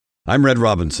I'm Red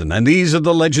Robinson, and these are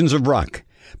the Legends of Rock.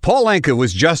 Paul Anka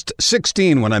was just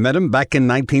 16 when I met him back in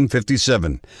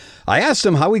 1957. I asked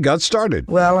him how he got started.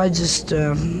 Well, I just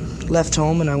left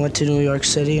home and I went to New York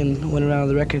City and went around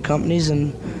the record companies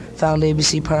and found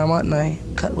ABC Paramount and I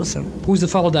cut with them. Who's the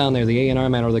fellow down there, the A&R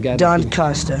man or the guy? Don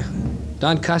Costa.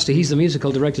 Don Costa, he's the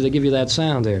musical director that give you that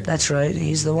sound there. That's right,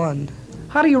 he's the one.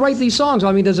 How do you write these songs?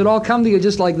 I mean, does it all come to you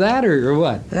just like that, or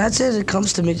what? That's it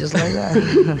comes to me just like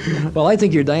that. Well, I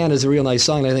think your Diana's a real nice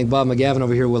song, and I think Bob McGavin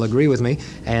over here will agree with me.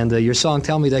 And your song,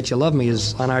 Tell Me That You Love Me,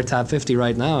 is on our top 50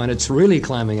 right now, and it's really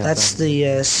climbing up. That's the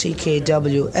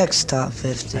CKWX top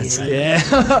 50.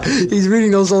 Yeah, he's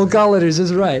reading those old call letters,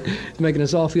 that's right. He's making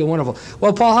us all feel wonderful.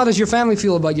 Well, Paul, how does your family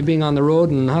feel about you being on the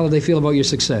road, and how do they feel about your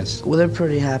success? Well, they're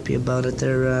pretty happy about it.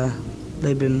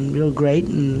 They've been real great,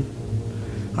 and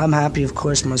I'm happy, of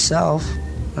course, myself,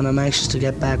 and I'm anxious to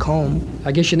get back home.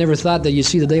 I guess you never thought that you'd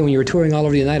see the day when you were touring all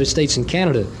over the United States and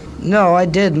Canada. No, I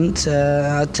didn't.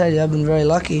 I'll tell you, I've been very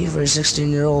lucky for a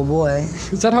 16-year-old boy.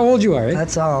 Is that how old you are, eh?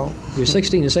 That's all. You're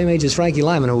 16, the same age as Frankie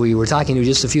Lyman, who we were talking to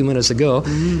just a few minutes ago.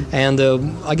 Mm-hmm. And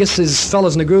I guess his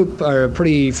fellows in the group are a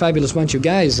pretty fabulous bunch of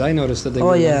guys. I noticed that they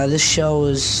were... Oh, yeah, this show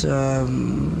is...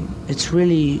 it's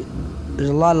really... There's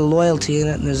a lot of loyalty in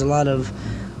it, and there's a lot of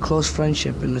close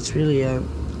friendship, and it's really a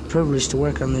privilege to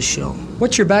work on this show.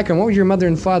 What's your background? What was your mother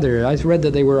and father? I read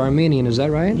that they were Armenian, is that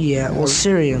right? Yeah, well,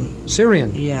 Syrian.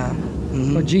 Syrian? Yeah.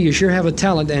 Mm-hmm. Oh, gee, you sure have a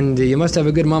talent, and you must have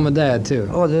a good mom and dad, too.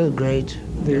 Oh, they're great.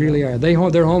 They really are.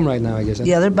 They're home right now, I guess.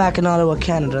 Yeah, they're back in Ottawa,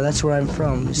 Canada. That's where I'm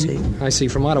from, you see. I see,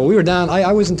 from Ottawa. We were down,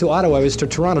 I wasn't to Ottawa, I was to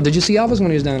Toronto. Did you see Elvis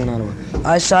when he was down in Ottawa?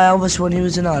 I saw Elvis when he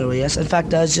was in Ottawa, yes. In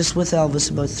fact, I was just with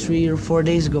Elvis about 3 or 4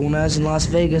 days ago. When I was in Las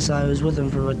Vegas, I was with him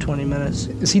for about 20 minutes.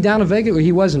 Is he down in Vegas, or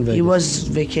he was in Vegas? He was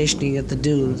vacationing at the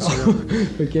Dunes.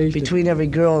 Vacationing. Between every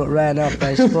girl that ran up,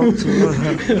 I spoke to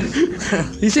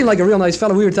him. He seemed like a real nice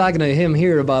fellow. We were talking to him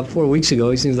here about 4 weeks ago.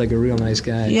 He seems like a real nice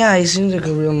guy. Yeah, he seems like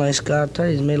a real nice guy. I'll tell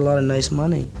you, he's made a lot of nice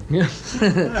money. Yeah.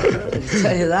 I'll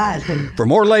tell you that. For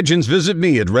more legends, visit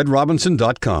me at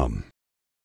redrobinson.com.